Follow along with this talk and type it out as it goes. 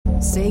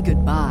Say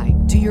goodbye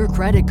to your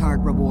credit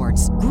card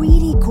rewards.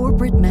 Greedy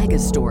corporate mega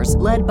stores,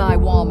 led by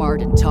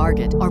Walmart and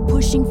Target, are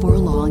pushing for a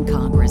law in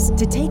Congress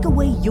to take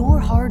away your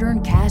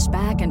hard-earned cash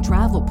back and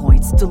travel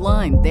points to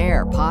line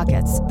their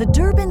pockets. The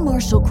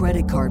Durbin-Marshall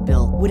credit card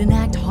bill would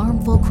enact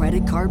harmful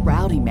credit card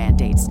routing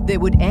mandates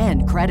that would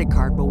end credit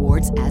card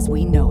rewards as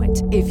we know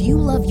it. If you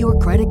love your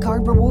credit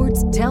card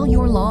rewards, tell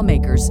your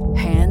lawmakers,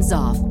 hands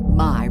off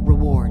my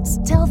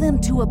rewards. Tell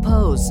them to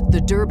oppose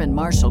the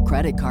Durbin-Marshall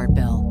credit card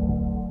bill.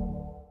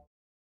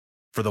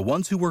 For the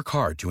ones who work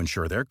hard to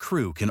ensure their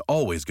crew can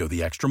always go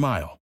the extra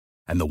mile,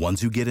 and the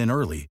ones who get in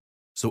early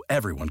so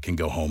everyone can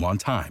go home on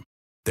time,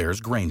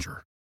 there's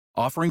Grainger,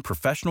 offering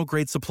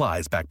professional-grade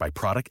supplies backed by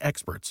product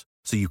experts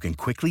so you can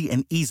quickly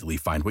and easily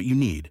find what you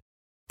need.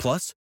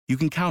 Plus, you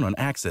can count on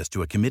access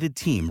to a committed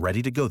team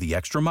ready to go the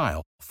extra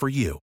mile for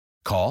you.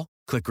 Call,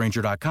 click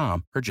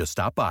Grainger.com, or just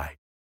stop by.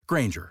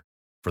 Grainger,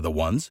 for the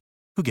ones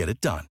who get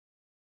it done.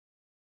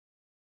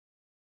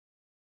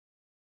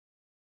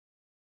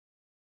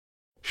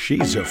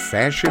 She's a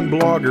fashion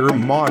blogger,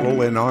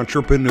 model, and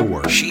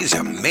entrepreneur. She's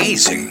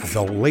amazing.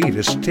 The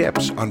latest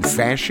tips on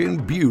fashion,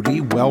 beauty,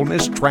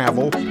 wellness,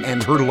 travel,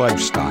 and her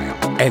lifestyle.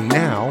 And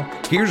now,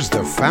 here's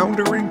the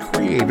founder and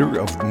creator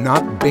of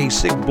Not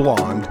Basic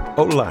Blonde,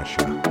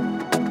 Olasha.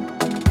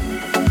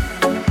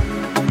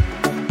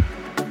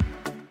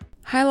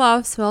 Hi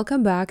loves,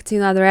 welcome back to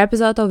another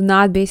episode of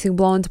Not Basic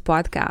Blonde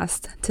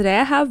podcast. Today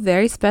I have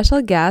very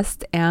special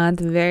guest and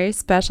very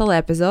special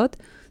episode.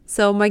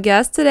 So my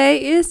guest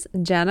today is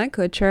Jenna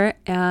Kutcher,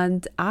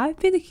 and I've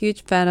been a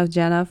huge fan of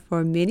Jenna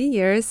for many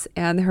years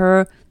and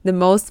the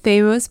most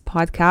famous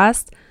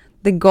podcast,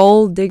 the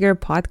Gold Digger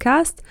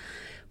podcast,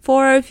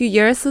 for a few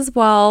years as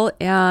well.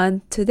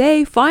 And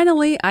today,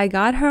 finally, I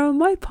got her on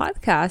my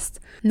podcast.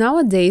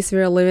 Nowadays,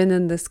 we're living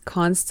in this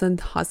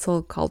constant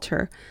hustle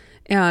culture,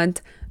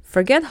 and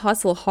forget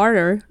hustle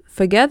harder,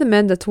 forget the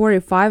mandatory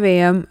 5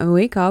 a.m. and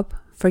wake up,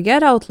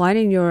 forget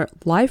outlining your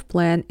life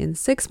plan in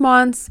 6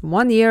 months,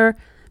 1 year,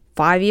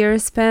 5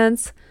 years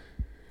spans.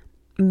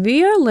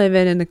 We are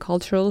living in a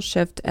cultural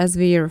shift as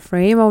we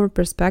reframe our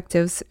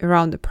perspectives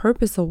around the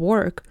purpose of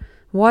work,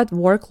 what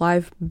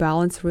work-life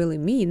balance really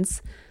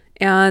means,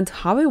 and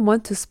how we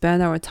want to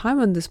spend our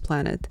time on this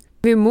planet.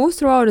 We move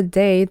throughout the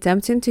day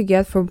attempting to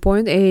get from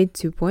point A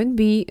to point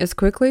B as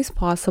quickly as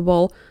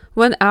possible.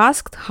 When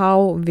asked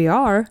how we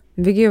are,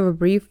 we give a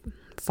brief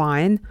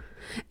fine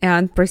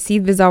and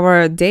proceed with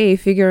our day,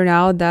 figuring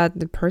out that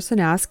the person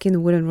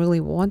asking wouldn't really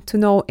want to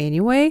know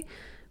anyway.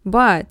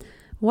 But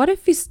what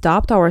if we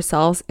stopped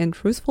ourselves and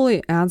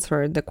truthfully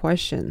answered the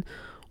question,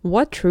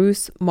 what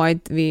truths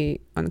might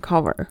we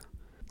uncover?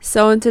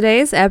 So in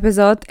today's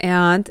episode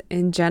and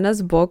in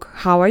Jenna's book,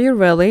 How Are You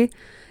Really?,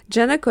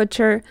 Jenna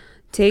Kutcher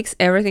takes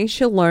everything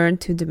she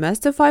learned to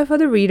demystify for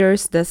the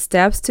readers the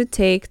steps to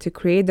take to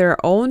create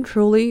their own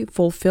truly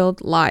fulfilled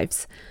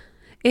lives.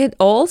 It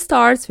all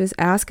starts with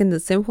asking the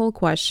simple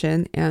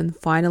question and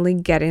finally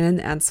getting an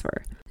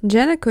answer.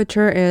 Jenna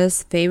Kutcher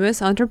is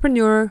famous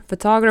entrepreneur,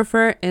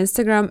 photographer,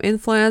 Instagram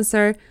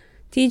influencer,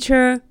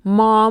 teacher,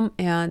 mom,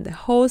 and the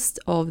host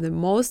of the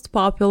most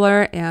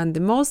popular and the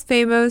most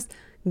famous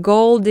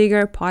Gold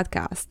Digger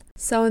podcast.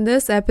 So in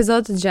this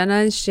episode,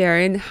 Jenna is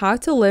sharing how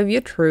to live your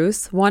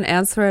truths, one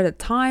answer at a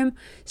time.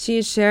 She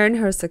is sharing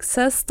her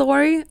success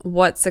story,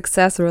 what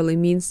success really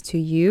means to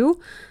you.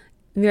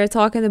 We are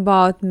talking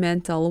about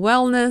mental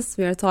wellness.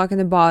 We are talking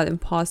about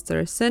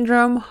imposter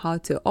syndrome, how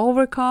to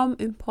overcome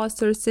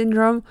imposter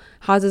syndrome,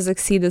 how to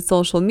succeed at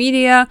social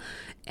media.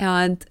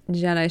 And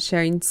Jenna is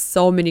sharing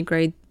so many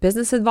great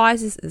business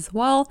advices as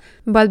well.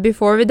 But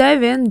before we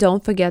dive in,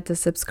 don't forget to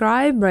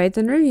subscribe, rate,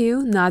 and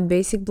review Not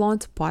Basic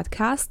Blonde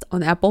podcast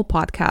on Apple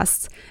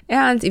Podcasts.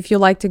 And if you'd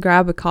like to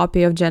grab a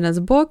copy of Jenna's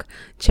book,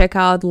 check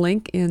out the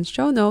link in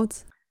show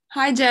notes.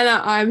 Hi,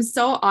 Jenna. I'm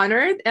so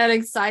honored and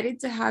excited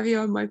to have you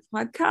on my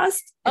podcast.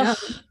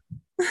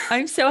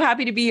 I'm so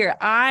happy to be here.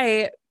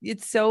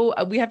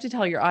 We have to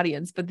tell your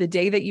audience, but the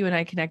day that you and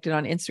I connected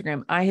on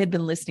Instagram, I had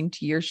been listening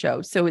to your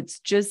show. So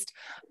it's just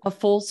a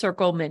full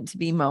circle meant to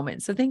be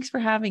moment. So thanks for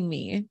having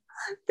me.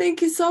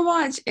 Thank you so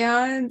much.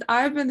 And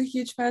I've been a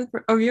huge fan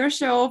of your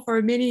show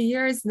for many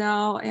years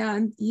now.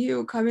 And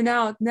you coming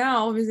out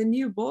now with a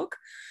new book.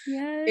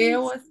 Yes. It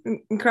was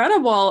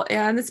incredible.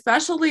 And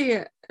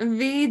especially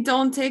we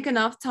don't take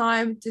enough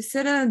time to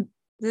sit in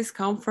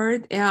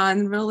discomfort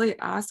and really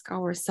ask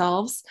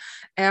ourselves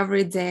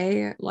every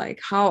day, like,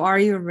 how are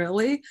you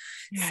really?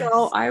 Yes.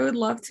 So I would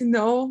love to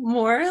know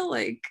more,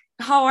 like,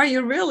 how are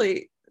you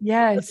really?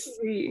 Yes.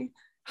 We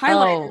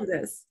highlight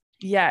this.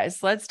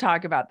 Yes, let's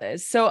talk about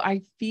this. So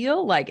I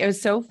feel like it was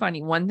so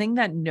funny. One thing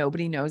that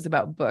nobody knows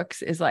about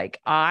books is like,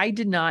 I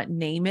did not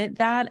name it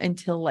that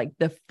until like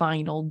the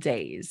final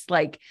days.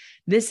 Like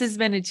this has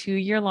been a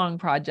 2-year long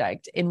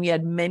project and we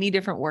had many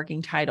different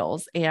working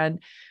titles.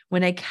 And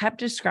when I kept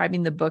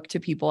describing the book to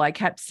people, I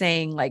kept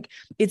saying like,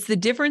 it's the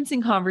difference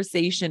in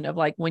conversation of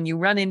like when you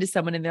run into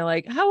someone and they're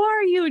like, how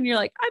are you? And you're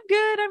like, I'm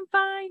good, I'm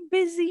fine,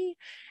 busy.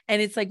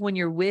 And it's like when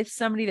you're with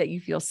somebody that you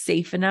feel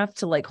safe enough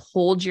to like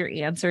hold your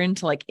answer and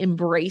to like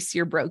embrace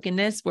your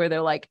brokenness, where they're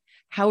like,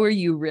 how are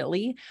you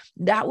really?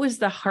 That was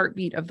the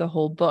heartbeat of the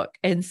whole book.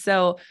 And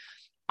so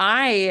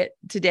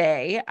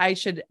today I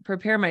should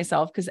prepare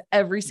myself, because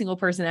every single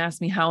person asks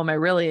me, how am I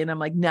really? And I'm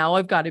like, now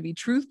I've got to be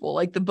truthful.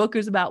 Like the book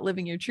is about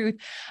living your truth.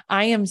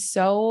 I am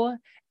so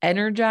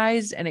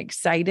energized and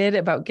excited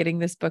about getting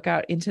this book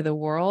out into the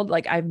world.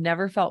 Like I've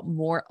never felt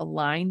more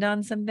aligned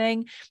on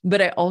something,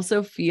 but I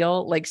also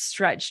feel like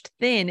stretched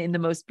thin in the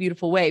most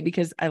beautiful way,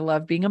 because I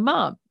love being a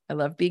mom. I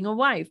love being a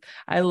wife.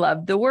 I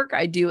love the work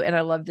I do. And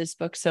I love this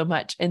book so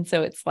much. And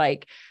so it's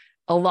like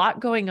a lot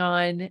going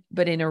on,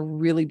 but in a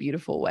really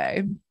beautiful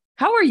way.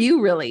 How are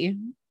you really?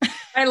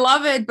 I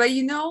love it. But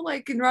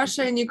like in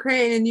Russia and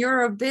Ukraine and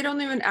Europe, they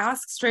don't even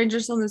ask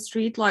strangers on the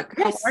street, like,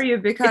 Yes. how are you?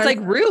 Because it's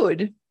like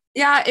rude.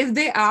 Yeah, if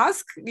they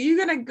ask,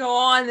 you're going to go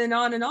on and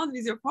on and on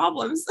with your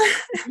problems.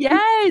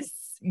 Yes.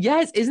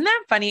 Yes. Isn't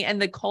that funny?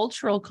 And the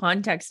cultural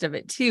context of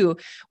it too,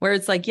 where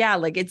it's like, yeah,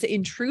 like it's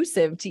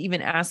intrusive to even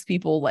ask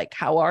people like,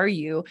 how are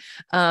you,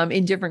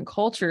 in different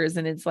cultures.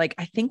 And it's like,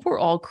 I think we're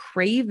all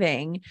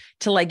craving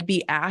to like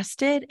be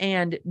asked it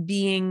and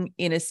being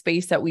in a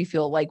space that we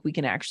feel like we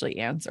can actually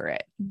answer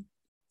it.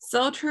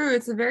 So true.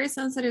 It's a very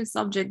sensitive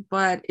subject,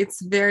 but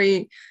it's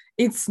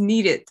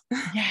needed.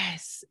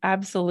 Yes,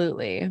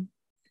 absolutely.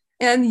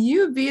 And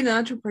you being an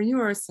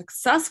entrepreneur, a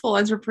successful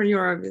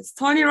entrepreneur with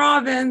Tony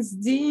Robbins,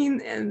 Dean,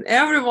 and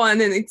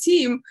everyone in the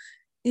team,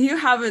 you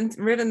haven't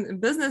written a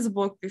business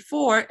book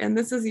before, and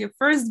this is your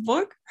first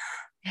book.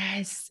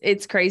 Yes,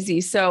 it's crazy.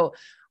 So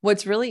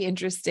what's really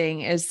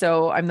interesting is,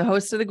 so I'm the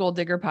host of the Goal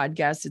Digger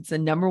podcast. It's the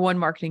 #1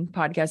 marketing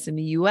podcast in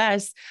the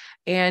US.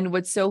 And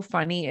what's so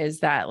funny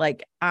is that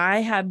like, I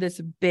had this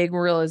big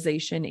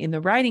realization in the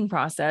writing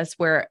process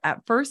where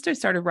at first I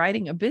started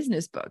writing a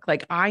business book.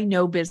 Like I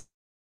know business.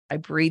 I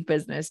breathe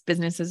business.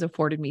 Business has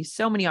afforded me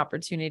so many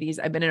opportunities.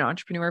 I've been an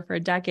entrepreneur for a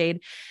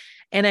decade.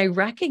 And I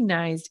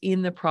recognized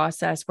in the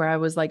process where I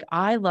was like,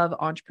 I love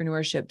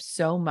entrepreneurship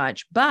so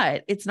much,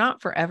 but it's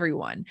not for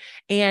everyone.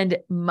 And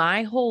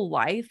my whole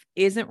life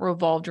isn't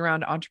revolved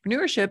around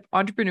entrepreneurship.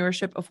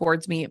 Entrepreneurship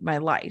affords me my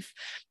life.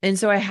 And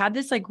so I had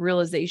this like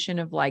realization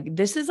of like,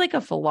 this is like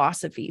a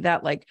philosophy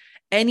that like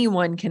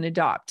anyone can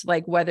adopt,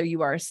 like whether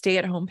you are a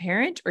stay-at-home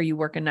parent or you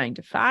work a 9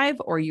 to 5,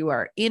 or you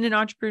are in an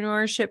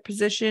entrepreneurship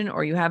position,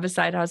 or you have a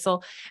side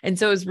hustle. And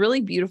so it was really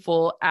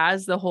beautiful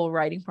as the whole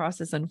writing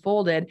process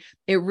unfolded.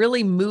 It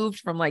really moved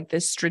from like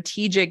this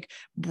strategic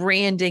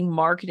branding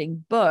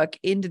marketing book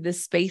into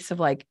this space of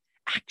like,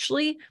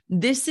 actually,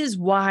 this is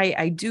why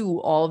I do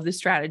all of the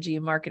strategy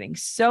and marketing,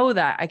 so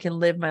that I can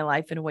live my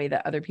life in a way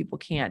that other people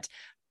can't.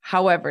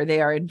 However,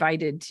 they are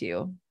invited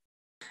to.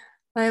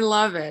 I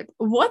love it.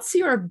 What's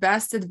your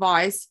best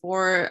advice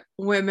for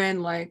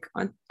women like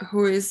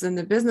who is in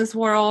the business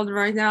world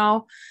right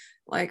now,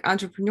 like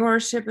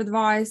entrepreneurship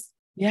advice?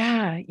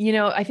 Yeah.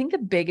 I think the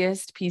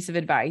biggest piece of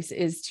advice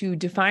is to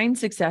define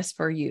success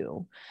for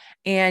you.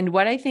 And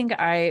what I think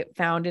I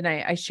found, and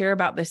I share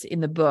about this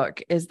in the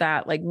book, is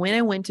that like when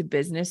I went to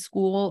business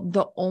school,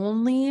 the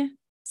only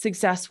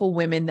successful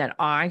women that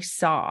I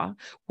saw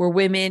were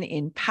women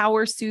in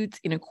power suits,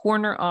 in a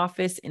corner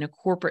office, in a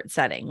corporate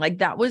setting. Like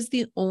that was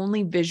the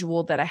only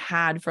visual that I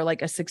had for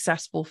like a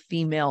successful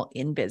female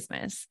in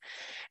business.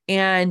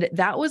 And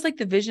that was like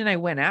the vision I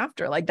went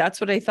after. Like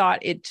that's what I thought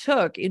it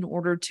took in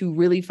order to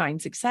really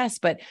find success.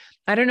 But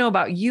I don't know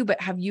about you,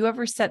 but have you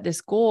ever set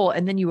this goal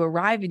and then you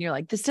arrive and you're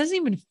like, this doesn't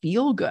even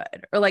feel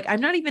good, or like,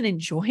 I'm not even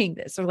enjoying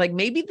this, or like,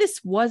 maybe this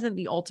wasn't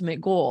the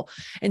ultimate goal.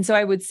 And so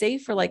I would say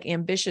for like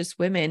ambitious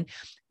women,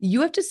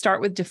 you have to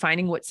start with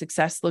defining what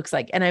success looks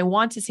like. And I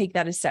want to take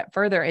that a step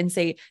further and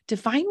say,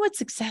 define what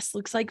success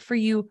looks like for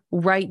you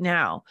right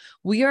now.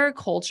 We are a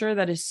culture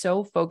that is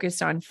so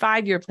focused on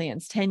 5-year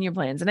plans, 10-year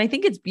plans. And I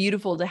think it's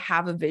beautiful to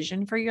have a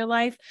vision for your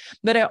life.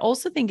 But I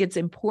also think it's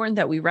important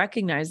that we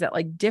recognize that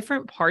like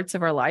different parts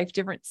of our life,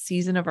 different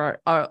season of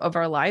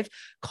our life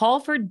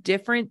call for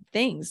different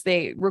things.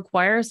 They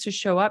require us to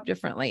show up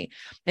differently.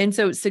 And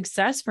so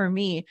success for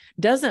me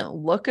doesn't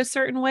look a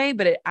certain way,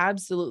 but it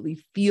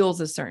absolutely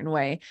feels a certain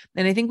way.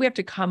 And I think we have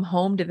to come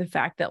home to the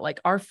fact that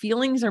like our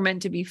feelings are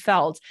meant to be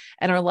felt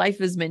and our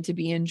life is meant to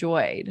be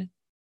enjoyed.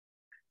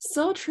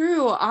 So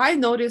true. I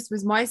noticed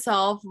with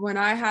myself when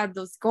I had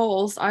those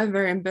goals, I'm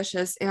very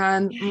ambitious.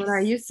 And when I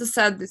used to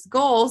set these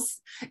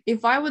goals,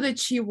 if I would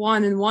achieve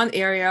one in one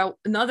area,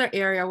 another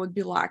area would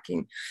be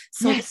lacking.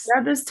 So to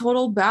get this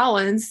total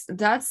balance,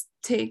 that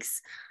takes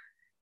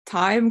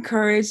time,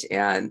 courage,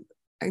 and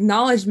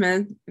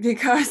acknowledgement,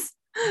 because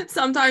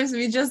sometimes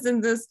we just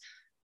in this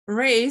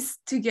race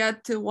to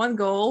get to one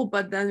goal,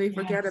 but then we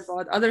forget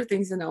about other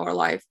things in our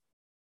life.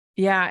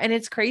 Yeah. And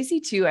it's crazy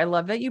too. I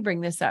love that you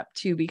bring this up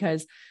too,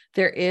 because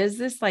there is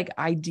this like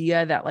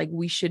idea that like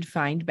we should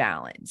find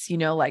balance,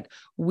 like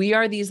we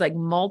are these like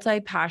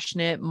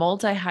multi-passionate,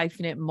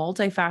 multi-hyphenate,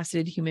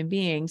 multifaceted human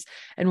beings.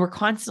 And we're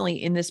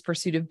constantly in this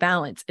pursuit of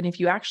balance. And if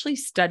you actually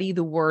study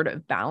the word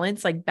of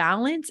balance, like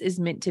balance is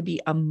meant to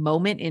be a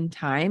moment in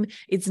time.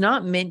 It's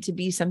not meant to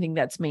be something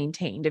that's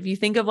maintained. If you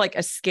think of like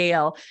a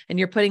scale and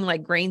you're putting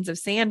like grains of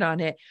sand on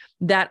it,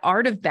 that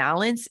art of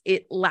balance,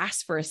 it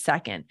lasts for a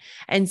second.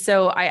 And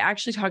so I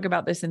actually talk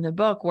about this in the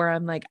book where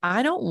I'm like,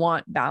 I don't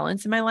want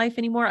balance in my life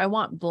anymore. I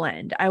want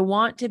blend. I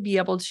want to be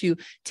able to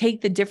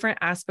take the different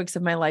aspects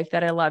of my life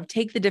that I love,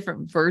 take the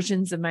different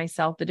versions of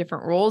myself, the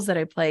different roles that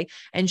I play,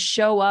 and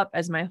show up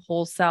as my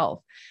whole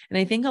self. And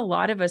I think a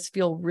lot of us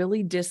feel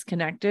really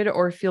disconnected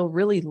or feel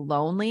really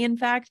lonely, in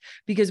fact,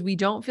 because we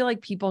don't feel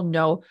like people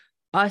know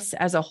us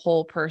as a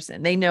whole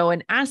person. They know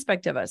an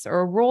aspect of us or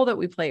a role that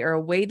we play or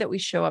a way that we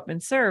show up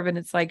and serve. And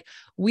it's like,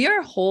 we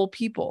are whole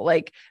people.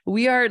 Like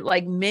we are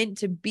like meant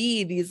to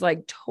be these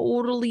like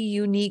totally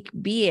unique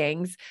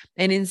beings.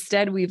 And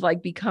instead we've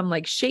like become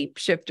like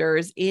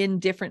shapeshifters in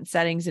different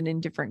settings and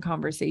in different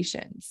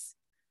conversations.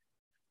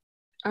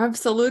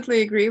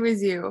 Absolutely agree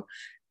with you.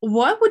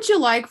 What would you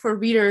like for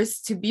readers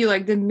to be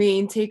like the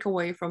main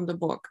takeaway from the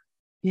book?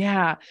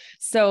 Yeah.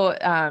 So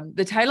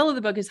the title of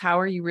the book is How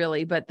Are You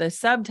Really? But the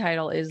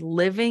subtitle is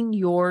Living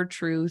Your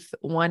Truth,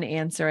 One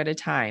Answer at a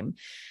Time.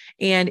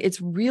 And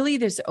it's really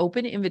this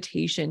open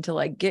invitation to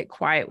like get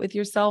quiet with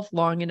yourself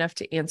long enough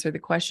to answer the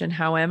question,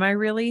 how am I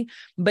really?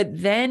 But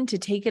then to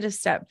take it a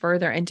step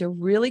further and to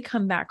really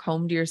come back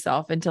home to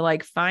yourself and to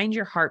like find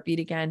your heartbeat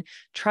again,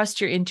 trust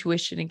your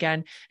intuition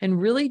again,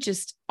 and really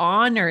just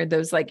honor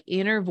those like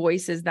inner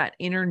voices, that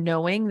inner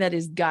knowing that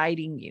is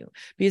guiding you.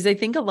 Because I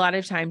think a lot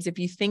of times, if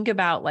you think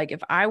about like,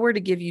 if I were to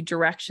give you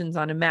directions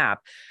on a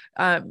map,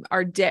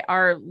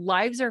 our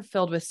lives are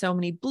filled with so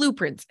many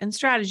blueprints and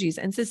strategies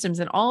and systems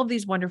and all of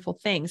these wonderful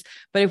things.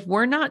 But if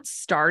we're not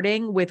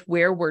starting with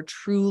where we're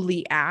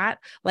truly at,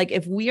 like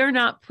if we are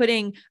not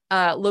putting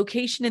a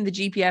location in the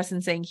GPS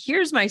and saying,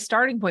 here's my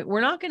starting point,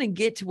 we're not going to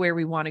get to where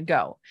we want to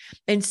go.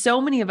 And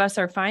so many of us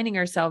are finding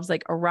ourselves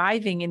like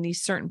arriving in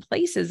these certain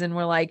places. And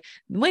we're like,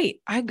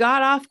 wait, I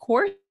got off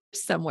course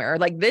somewhere,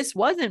 like this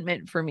wasn't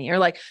meant for me, or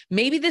like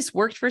maybe this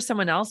worked for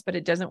someone else, but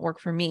it doesn't work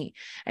for me.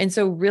 And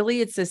so really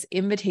it's this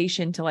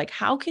invitation to like,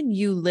 how can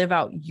you live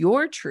out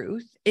your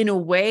truth in a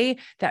way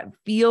that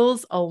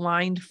feels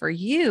aligned for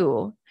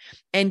you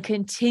and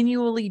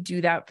continually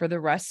do that for the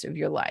rest of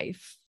your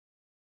life?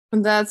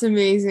 That's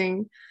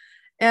amazing.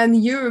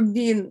 And you've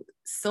been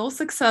so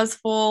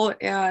successful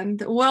and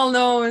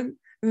well-known,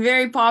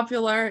 very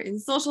popular in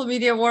social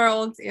media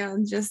world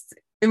and just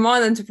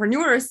among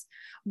entrepreneurs.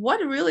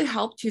 What really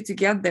helped you to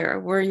get there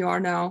where you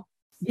are now?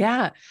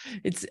 Yeah,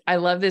 I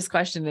love this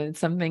question, and it's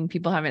something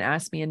people haven't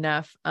asked me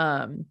enough.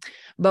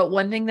 But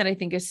one thing that I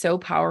think is so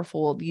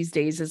powerful these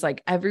days is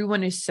like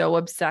everyone is so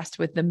obsessed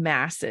with the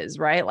masses,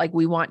 right? Like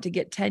we want to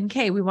get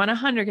 10K, we want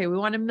 100K, we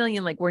want 1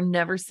 million, like we're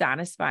never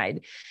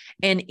satisfied.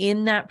 And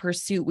in that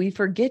pursuit, we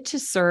forget to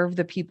serve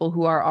the people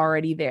who are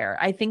already there.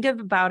 I think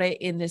about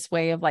it in this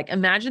way of like,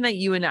 imagine that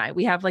you and I,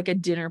 we have like a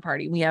dinner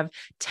party. We have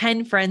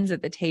 10 friends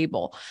at the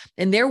table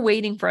and they're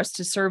waiting for us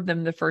to serve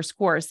them the first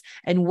course.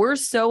 And we're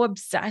so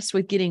obsessed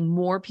with getting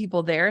more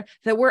people there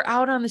that we're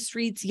out on the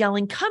streets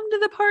yelling, come to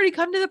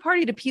the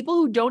party to people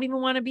who don't even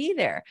want to be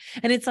there.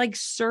 And it's like,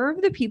 serve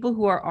the people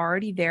who are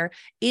already there,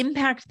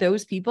 impact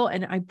those people.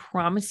 And I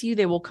promise you,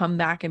 they will come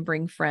back and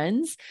bring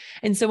friends.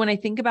 And so when I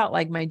think about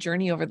like my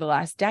journey over the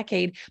last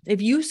decade,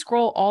 if you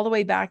scroll all the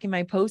way back in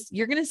my posts,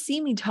 you're going to see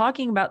me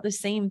talking about the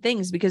same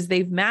things because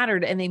they've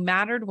mattered, and they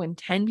mattered when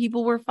 10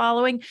 people were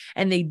following,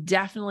 and they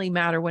definitely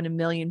matter when 1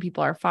 million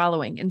people are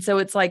following. And so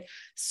it's like,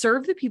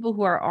 serve the people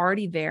who are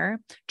already there,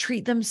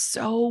 treat them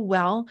so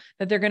well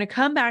that they're going to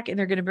come back and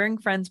they're going to bring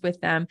friends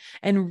with them,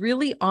 and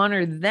really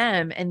honor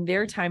them and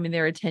their time and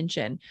their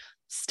attention.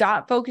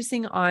 Stop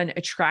focusing on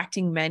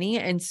attracting many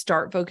and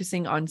start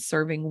focusing on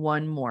serving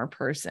one more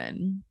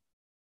person.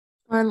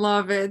 I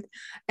love it.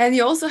 And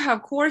you also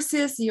have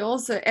courses, you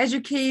also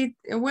educate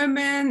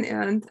women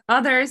and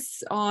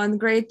others on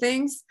great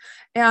things.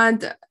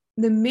 And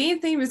the main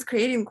thing with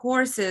creating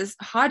courses,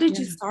 how did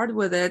you start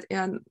with it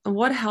and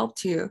what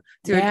helped you?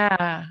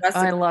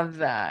 I love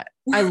that.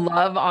 I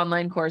love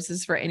online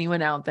courses. For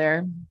anyone out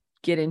there,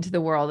 get into the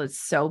world. It's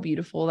so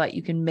beautiful that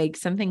you can make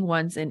something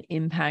once and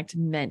impact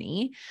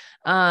many.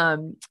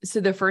 So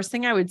the first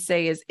thing I would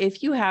say is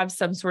if you have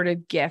some sort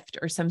of gift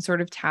or some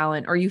sort of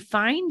talent, or you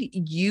find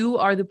you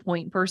are the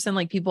point person,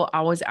 like people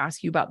always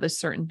ask you about this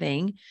certain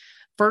thing,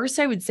 first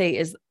I would say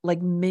is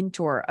like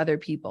mentor other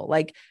people,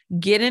 like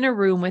get in a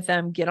room with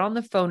them, get on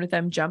the phone with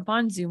them, jump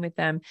on Zoom with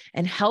them,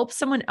 and help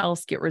someone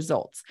else get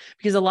results.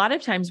 Because a lot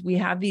of times we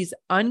have these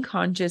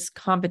unconscious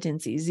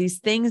competencies, these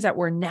things that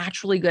we're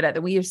naturally good at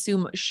that we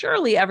assume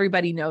surely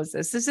everybody knows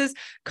this. This is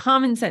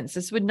common sense.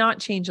 This would not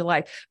change a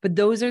life, but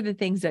those are the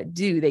things that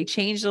do. They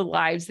change the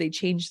lives, they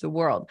change the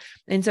world.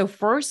 And so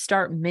first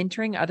start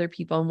mentoring other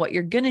people. And what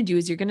you're going to do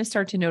is you're going to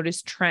start to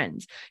notice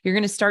trends. You're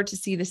going to start to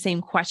see the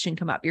same question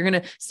come up. You're going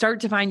to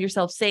start to find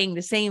yourself saying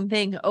the same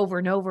thing over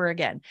and over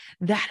again.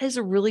 That is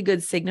a really good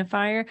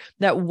signifier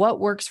that what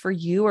works for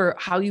you or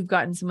how you've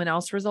gotten someone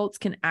else results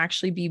can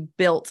actually be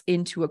built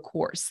into a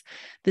course.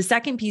 The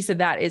second piece of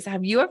that is,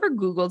 have you ever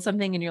Googled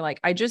something and you're like,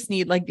 I just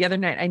need, like the other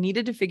night, I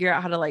needed to figure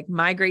out how to like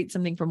migrate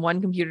something from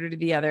one computer to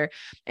the other.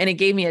 And it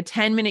gave me a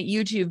 10-minute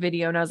YouTube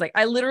video. And I was like,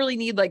 I literally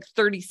need like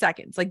 30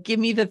 seconds. Like, give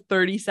me the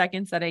 30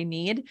 seconds that I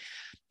need.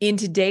 In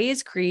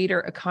today's creator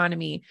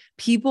economy,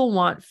 people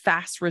want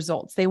fast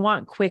results. They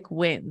want quick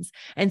wins.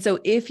 And so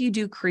if you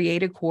do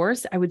create a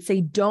course, I would say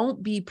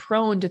don't be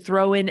prone to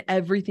throw in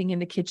everything in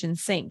the kitchen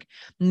sink.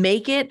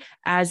 Make it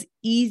as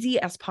easy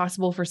as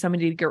possible for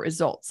somebody to get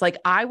results. Like,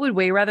 I would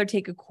way rather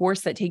take a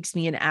course that takes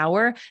me an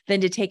hour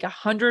than to take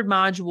 100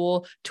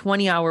 module,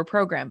 20-hour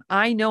program.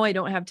 I know I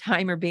don't have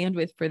time or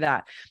bandwidth for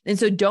that. And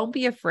so don't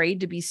be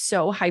afraid to be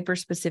so hyper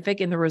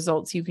specific in the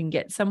results you can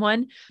get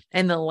someone.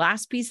 And the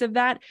last piece of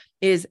that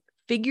is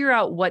figure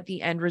out what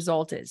the end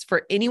result is.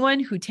 For anyone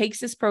who takes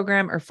this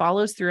program or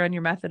follows through on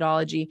your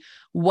methodology,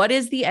 what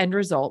is the end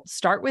result?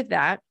 Start with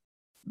that.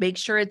 Make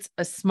sure it's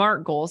a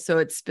SMART goal. So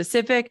it's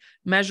specific,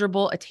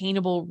 measurable,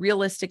 attainable,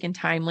 realistic, and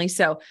timely.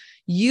 So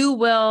you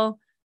will,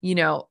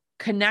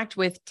 connect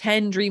with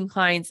 10 dream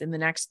clients in the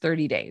next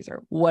 30 days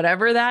or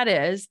whatever that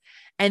is.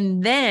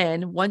 And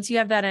then once you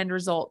have that end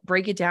result,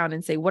 break it down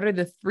and say, what are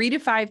the 3 to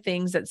 5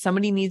 things that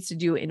somebody needs to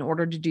do in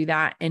order to do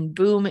that? And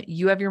boom,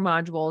 you have your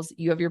modules,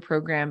 you have your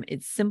program.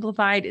 It's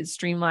simplified, it's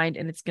streamlined,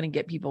 and it's going to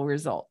get people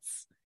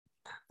results.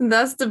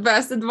 That's the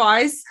best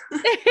advice.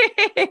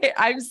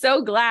 I'm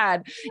so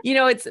glad.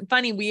 It's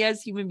funny. We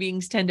as human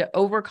beings tend to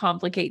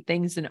overcomplicate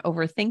things and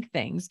overthink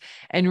things.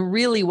 And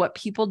really what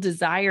people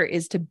desire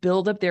is to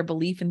build up their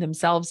belief in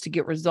themselves to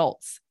get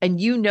results. And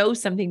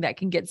something that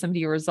can get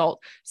somebody a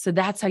result. So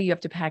that's how you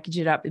have to package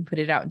it up and put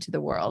it out into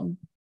the world.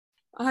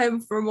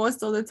 For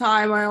most of the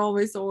time, I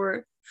always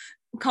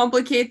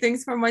complicate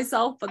things for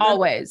myself. But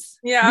always.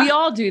 Yeah. We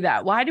all do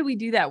that. Why do we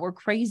do that? We're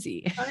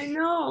crazy. I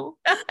know.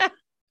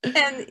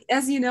 And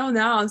as you know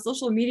now,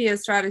 social media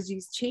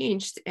strategies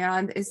changed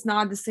and it's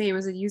not the same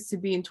as it used to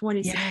be in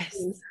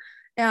 2016. Yes.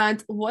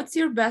 And what's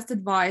your best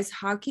advice?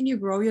 How can you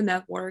grow your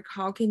network?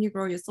 How can you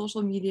grow your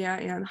social media?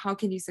 And how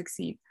can you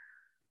succeed?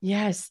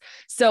 Yes.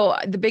 So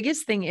the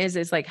biggest thing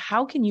is like,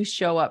 how can you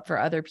show up for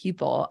other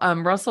people?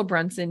 Russell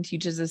Brunson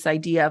teaches this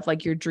idea of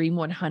like your dream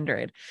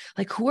 100,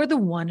 like who are the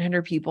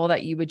 100 people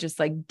that you would just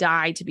like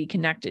die to be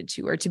connected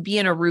to, or to be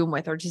in a room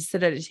with, or to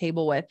sit at a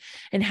table with,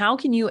 and how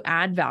can you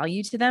add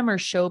value to them or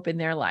show up in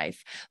their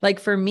life? Like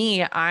for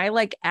me, I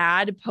like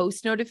add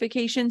post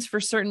notifications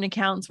for certain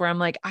accounts where I'm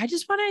like, I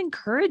just want to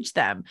encourage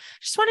them. I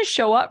just want to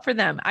show up for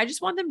them. I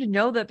just want them to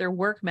know that their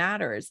work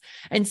matters.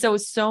 And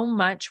so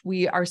much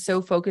we are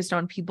so focused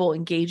on people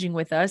engaging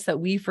with us that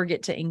we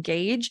forget to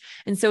engage.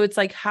 And so it's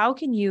like, how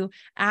can you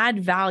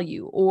add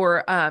value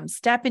or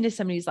step into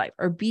somebody's life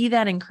or be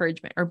that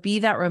encouragement or be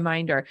that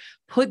reminder,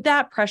 put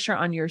that pressure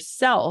on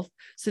yourself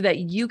so that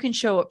you can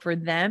show up for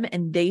them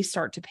and they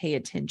start to pay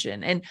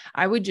attention. And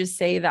I would just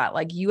say that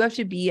like, you have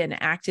to be an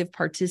active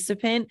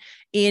participant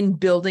in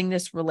building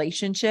this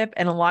relationship.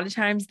 And a lot of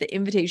times the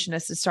invitation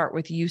has to start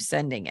with you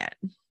sending it.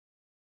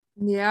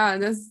 Yeah,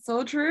 that's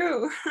so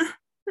true.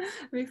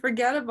 We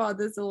forget about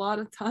this a lot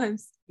of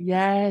times.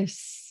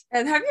 Yes.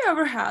 And have you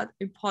ever had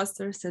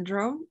imposter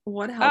syndrome?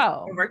 What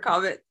helped you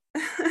overcome it?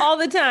 All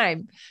the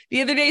time.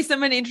 The other day,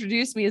 someone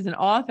introduced me as an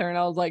author and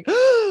I was like,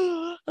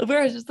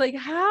 where I was just like,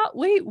 how,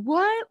 wait,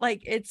 what?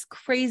 Like, it's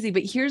crazy.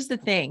 But here's the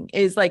thing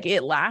is like,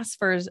 it lasts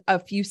for a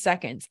few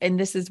seconds. And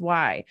this is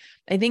why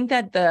I think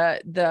that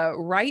the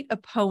right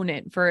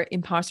opponent for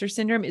imposter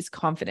syndrome is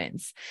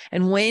confidence.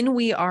 And when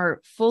we are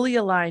fully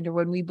aligned, or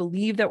when we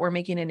believe that we're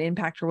making an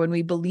impact, or when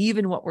we believe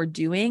in what we're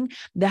doing,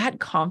 that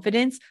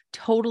confidence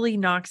totally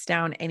knocks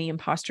down any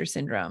imposter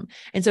syndrome.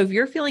 And so if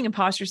you're feeling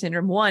imposter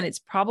syndrome, one, it's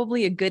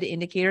probably a good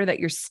indicator that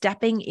you're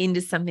stepping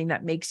into something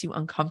that makes you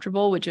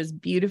uncomfortable, which is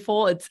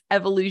beautiful. It's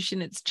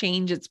evolution, it's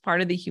change, it's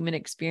part of the human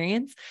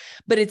experience.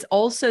 But it's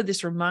also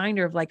this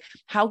reminder of like,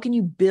 how can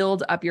you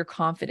build up your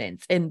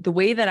confidence? And the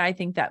way that I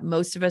think that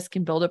most of us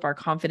can build up our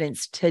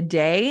confidence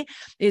today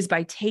is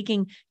by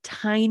taking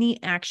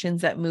tiny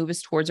actions that move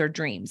us towards our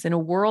dreams. In a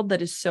world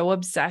that is so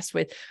obsessed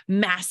with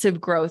massive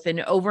growth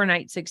and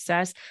overnight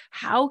success,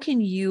 how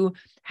can you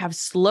have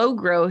slow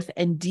growth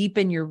and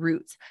deepen your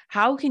roots?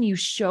 How can you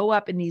show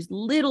up in these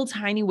little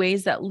tiny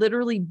ways that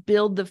literally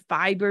build the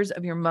fibers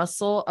of your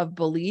muscle of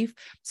belief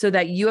so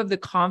that you have the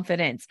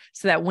confidence,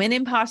 so that when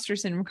imposter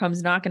syndrome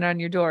comes knocking on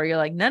your door, you're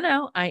like,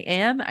 no,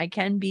 I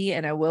can be,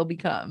 and I will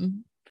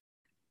become.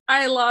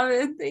 I love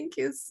it. Thank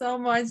you so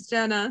much,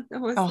 Jenna.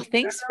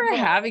 Thanks for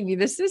having me.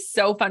 This is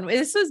so fun.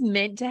 This was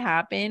meant to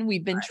happen.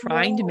 We've been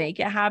trying to make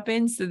it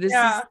happen. So this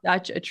is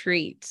such a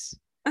treat.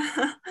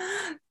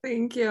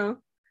 Thank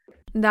you.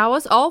 That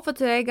was all for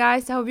today,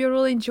 guys. I hope you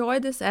really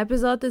enjoyed this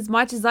episode as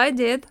much as I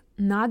did.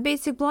 Not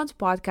Basic Blonde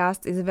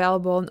podcast is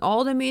available on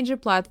all the major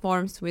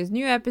platforms with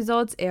new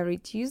episodes every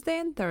Tuesday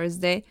and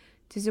Thursday.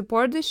 To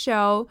support the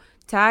show,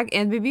 tag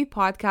NBB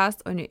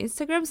Podcast on your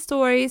Instagram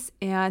stories,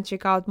 and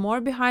check out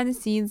more behind the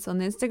scenes on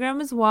Instagram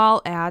as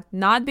well at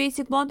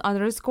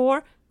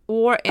notbasicblonde_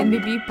 or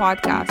NBB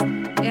Podcast.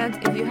 And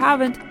if you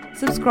haven't,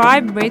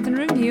 subscribe, rate, and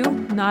review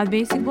Not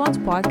Basic Blonde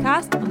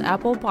Podcast on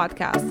Apple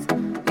Podcasts.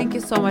 Thank you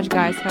so much,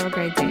 guys. Have a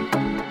great day.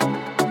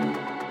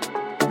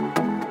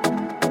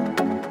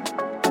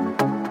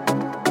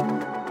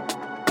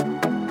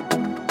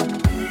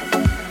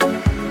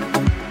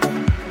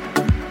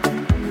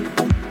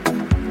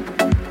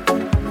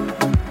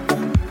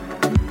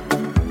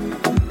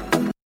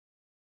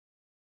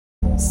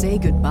 Say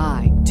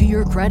goodbye to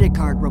your credit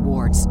card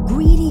rewards.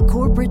 Greedy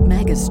corporate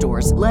mega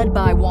stores, led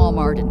by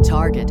Walmart and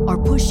Target, are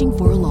pushing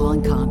for a law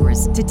in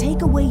Congress to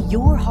take away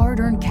your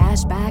hard-earned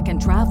cash back and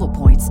travel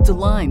points to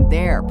line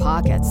their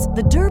pockets.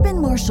 The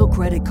Durbin-Marshall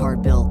credit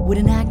card bill would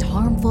enact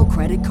harmful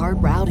credit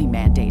card routing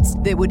mandates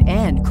that would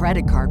end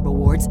credit card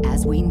rewards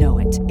as we know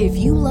it. If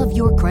you love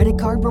your credit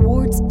card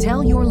rewards,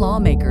 tell your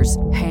lawmakers,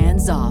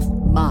 hands off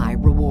my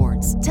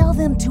rewards. Tell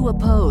them to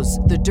oppose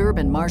the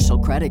Durbin-Marshall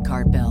credit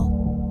card bill.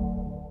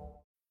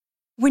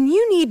 When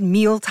you need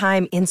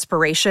mealtime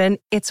inspiration,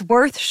 it's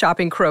worth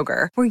shopping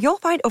Kroger, where you'll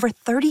find over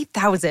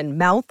 30,000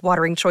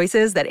 mouth-watering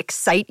choices that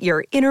excite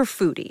your inner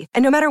foodie.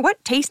 And no matter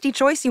what tasty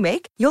choice you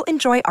make, you'll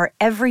enjoy our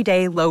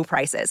everyday low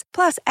prices,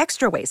 plus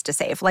extra ways to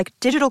save, like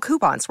digital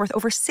coupons worth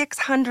over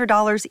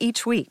 $600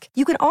 each week.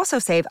 You can also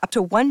save up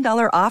to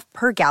 $1 off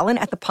per gallon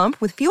at the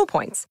pump with fuel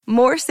points.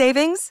 More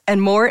savings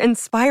and more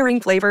inspiring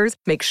flavors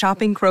make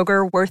shopping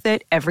Kroger worth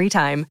it every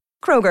time.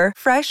 Kroger,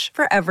 fresh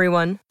for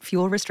everyone.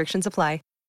 Fuel restrictions apply.